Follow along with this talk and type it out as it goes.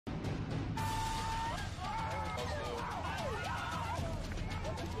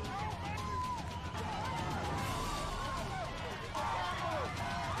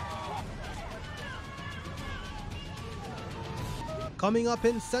Coming up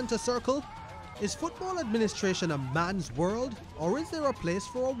in Centre Circle, is football administration a man's world, or is there a place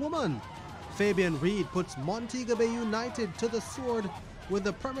for a woman? Fabian Reid puts Montego Bay United to the sword with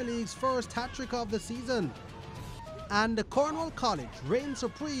the Premier League's first hat-trick of the season. And the Cornwall College reigns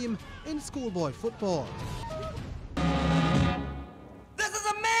supreme in schoolboy football. This is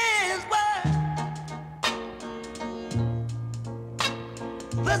a man's world.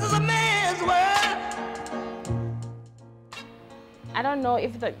 This is a man's world. I don't know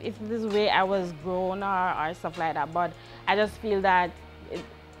if this is the way I was grown or stuff like that, but I just feel that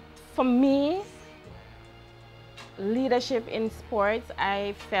for me, leadership in sports,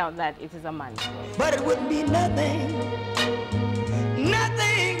 I felt that it is a man's world. But it wouldn't be nothing,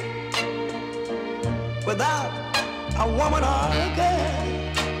 nothing without a woman or a girl.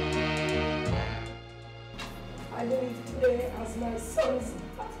 I believe today, as my sons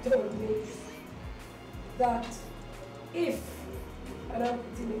have told me, that if, and I'm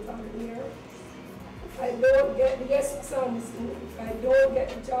putting it on here, if I don't get the yes sons, if I don't get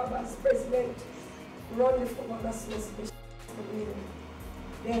the job as president, run the football association for me,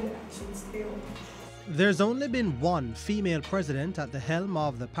 then I should stay on. There's only been one female president at the helm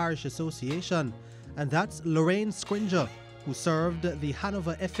of the parish association, and that's Lorraine Scringer, who served the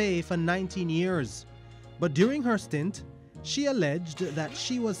Hanover FA for 19 years. But during her stint, she alleged that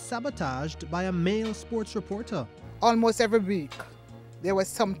she was sabotaged by a male sports reporter. Almost every week, there was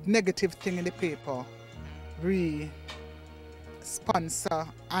some negative thing in the paper. Sponsor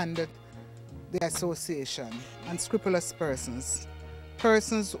and the association, unscrupulous persons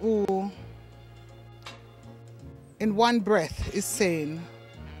who in one breath is saying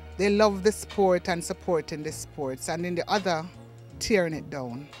they love the sport and supporting the sports, and in the other tearing it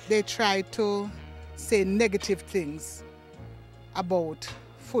down. They try to say negative things about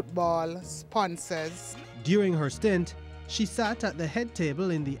football, sponsors. During her stint, she sat at the head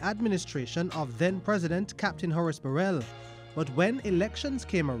table in the administration of then-President Captain Horace Burrell. But when elections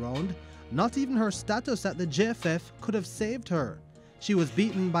came around, not even her status at the JFF could have saved her. She was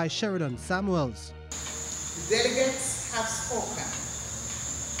beaten by Sheridan Samuels. The delegates have spoken,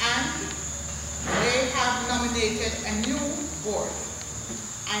 and they have nominated a new board.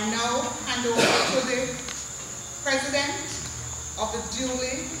 I now hand over to the president of the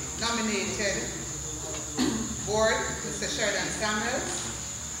duly nominated board, Mr. Sheridan Samuels.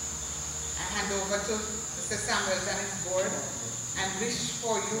 I hand over to Mr. Samuels and his board and wish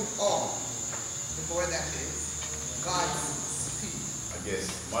for you all, the board that is, God's speed. I guess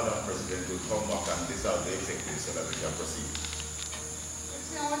Madam President will come back and dissolve the executive so that we can proceed.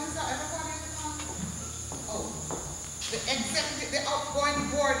 See how it is that everybody is on? Oh, the outgoing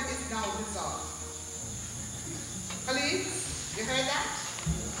board is now dissolved. Colleagues, you heard that?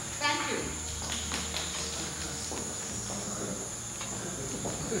 Thank you.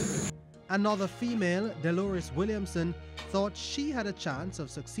 Another female, Dolores Williamson, thought she had a chance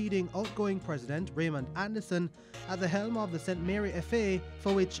of succeeding outgoing President Raymond Anderson at the helm of the St. Mary FA,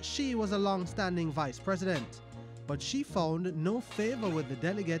 for which she was a long-standing vice president. But she found no favor with the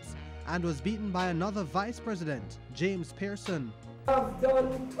delegates and was beaten by another vice president, James Pearson. I've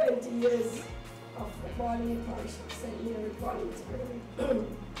done 20 years of football in the parish of St. Mary voluntarily.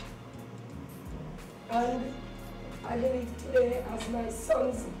 And I believe today, as my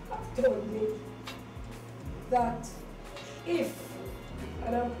sons have told me, that if,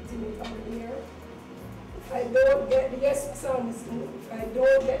 and I'm putting it on here, if I don't get the yes sons, if I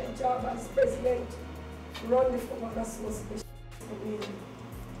don't get the job as president, run the football association for me,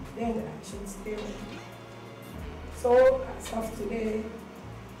 then I should stay on. So, as of today,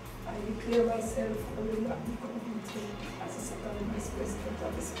 I declare myself I will not be competing as a second vice president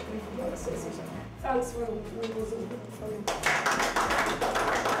of the Second Football Association. Thanks for those who voted for me.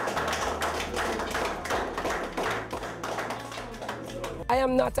 I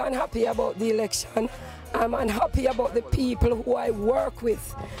am not unhappy about the election. I'm unhappy about the people who I work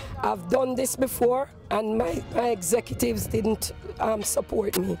with. I've done this before and my executives didn't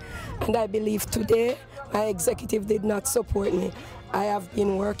support me. And I believe today my executive did not support me. I have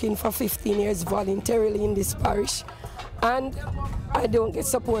been working for 15 years voluntarily in this parish, and I don't get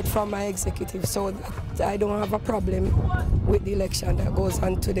support from my executive, so that I don't have a problem with the election that goes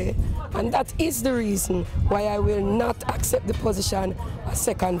on today. And that is the reason why I will not accept the position as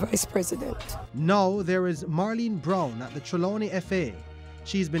second vice president. Now there is Marlene Brown at the Trelawney FA.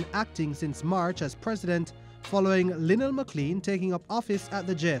 She's been acting since March as president, following Lynell McLean taking up office at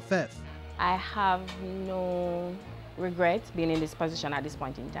the JFF. I have no regret being in this position at this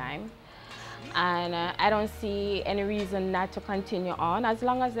point in time. And I don't see any reason not to continue on as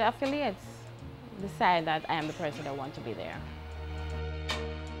long as the affiliates decide that I am the person that want to be there.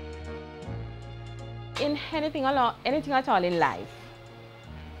 in anything at all in life,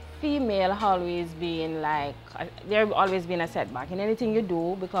 female always being like, there always been a setback in anything you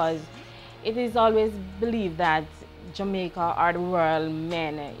do, because it is always believed that Jamaica or the world,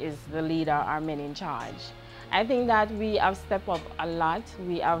 men is the leader or men in charge. I think that we have stepped up a lot.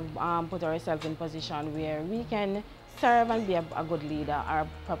 We have put ourselves in position where we can serve and be a good leader or a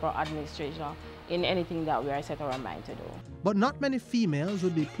proper administrator in anything that we are set our mind to do. But not many females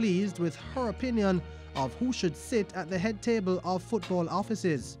would be pleased with her opinion of who should sit at the head table of football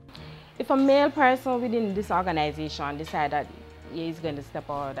offices. If a male person within this organization decide that he is going to step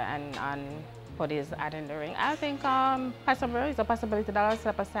out and put his hat in the ring, I think it's a possibility that I'll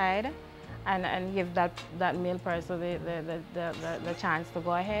step aside and give that male person the chance to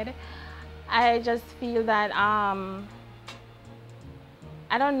go ahead. I just feel that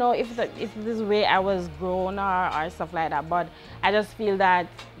I don't know if this way I was grown or stuff like that, but I just feel that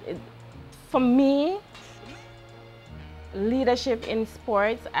for me, leadership in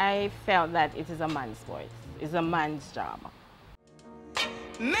sports, I felt that it is a man's sport. It's a man's job.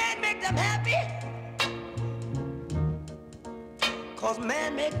 Men make them happy, 'cause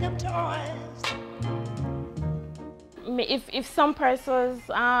men make them toys. If some persons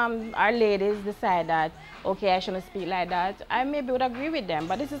or ladies decide that, okay, I shouldn't speak like that, I maybe would agree with them.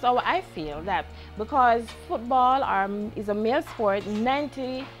 But this is how I feel, that because football is a male sport,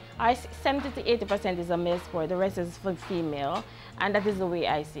 70 to 80% is a male sport, the rest is for female, and that is the way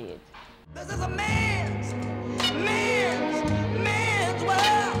I see it. This is a man's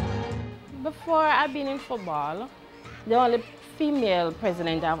world. Before I've been in football, the only female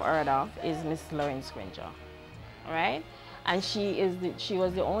president I've heard of is Miss Lawrence Granger, right? And she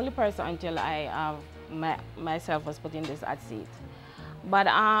was the only person until I myself was put in this hot seat. But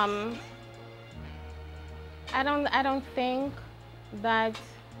I don't think that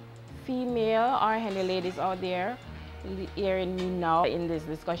female or any ladies out there hearing me now in this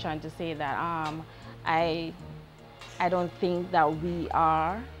discussion to say that I don't think that we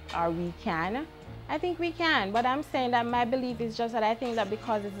are or we can. I think we can, but I'm saying that my belief is just that I think that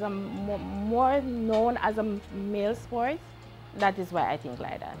because it's more known as a male sport, that is why I think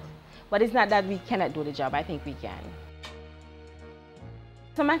like that. But it's not that we cannot do the job, I think we can.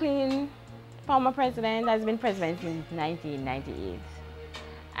 So McLean, former president, has been president since 1998.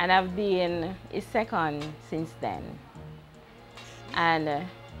 And I've been his second since then. And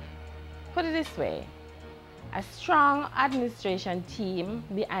put it this way, a strong administration team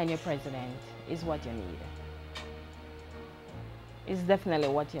behind your president is what you need. It's definitely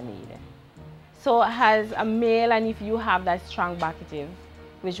what you need. So as a male, and if you have that strong backative,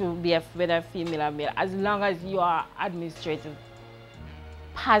 which will be whether female or male, as long as you are administrative,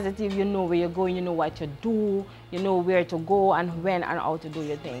 positive, you know where you're going, you know what to do, you know where to go and when and how to do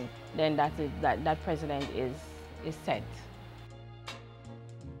your thing, then that's it, that president is set.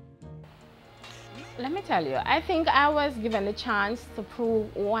 Let me tell you, I think I was given the chance to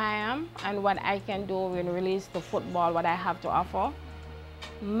prove who I am and what I can do in relation to football, what I have to offer.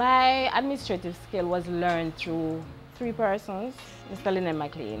 My administrative skill was learned through 3 persons: Mr. Lyndon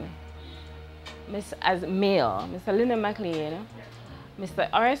McLean, as male, Mr. Lyndon McLean, Mr.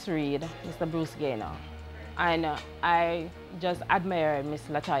 Horace Reed, Mr. Bruce Gaynor. And I just admire Miss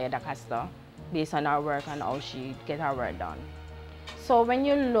Latoya DaCosta based on her work and how she gets her work done. So when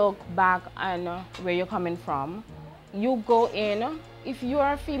you look back on where you're coming from, you go in. If you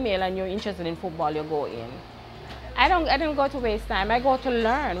are a female and you're interested in football, you go in. I don't go to waste time. I go to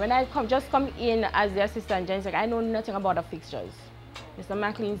learn. When I just come in as the assistant general, I know nothing about the fixtures. Mr.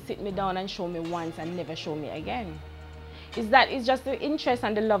 McLean sit me down and show me once and never show me again. It's just the interest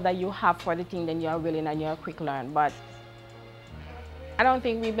and the love that you have for the thing, then you're willing and you're a quick learn. But I don't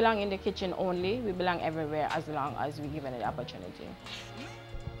think we belong in the kitchen only. We belong everywhere as long as we're given the opportunity.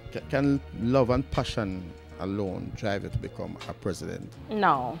 Can love and passion alone drive you to become a president?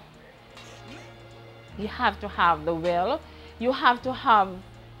 No. You have to have the will. You have to have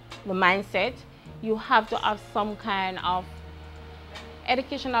the mindset. You have to have some kind of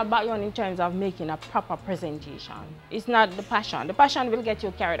educational background in terms of making a proper presentation. It's not the passion. The passion will get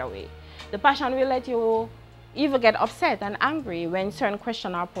you carried away. The passion will let you even get upset and angry when certain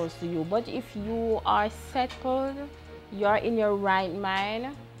questions are posed to you. But if you are settled, you're in your right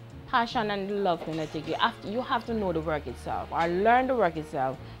mind, passion and love will not take you. You have to know the work itself or learn the work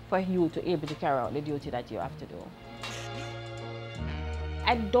itself for you to be able to carry out the duty that you have to do.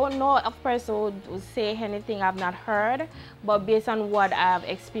 I don't know if a person would say anything I've not heard, but based on what I've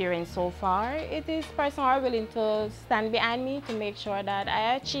experienced so far, it is persons who are willing to stand behind me to make sure that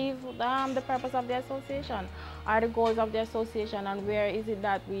I achieve the purpose of the association, are the goals of the association and where is it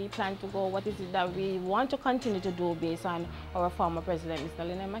that we plan to go, what is it that we want to continue to do based on our former president, Mr.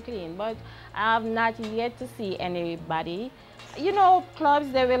 Lionel McLean. But I have not yet to see anybody. You know, clubs,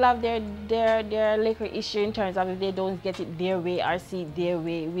 they will have their little issue in terms of if they don't get it their way or see it their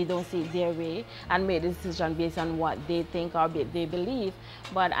way, we don't see it their way, and make a decision based on what they think or they believe.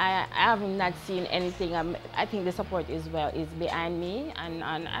 But I have not seen anything. I think the support is behind me, and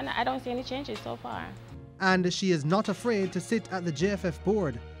I don't see any changes so far. And she is not afraid to sit at the JFF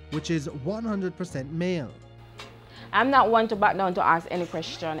board, which is 100% male. I'm not one to back down to ask any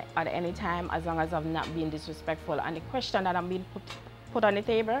question at any time, as long as I'm not being disrespectful. And the question that I'm being put on the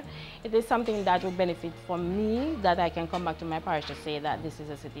table, it is something that will benefit for me, that I can come back to my parish to say that this is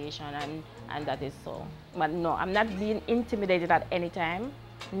a situation and that is so. But no, I'm not being intimidated at any time,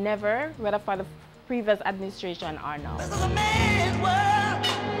 never, whether for the previous administration or now. This is a man's world,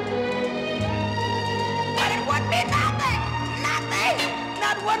 but it would be nothing,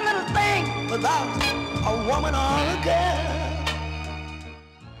 not one little thing without a woman or a girl.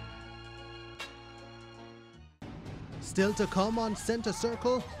 Still to come on Centre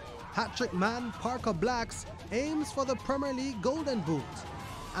Circle, hat-trick man Parker Blacks aims for the Premier League Golden Boot.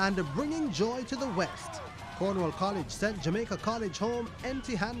 And bringing joy to the West, Cornwall College sent Jamaica College home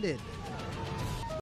empty-handed.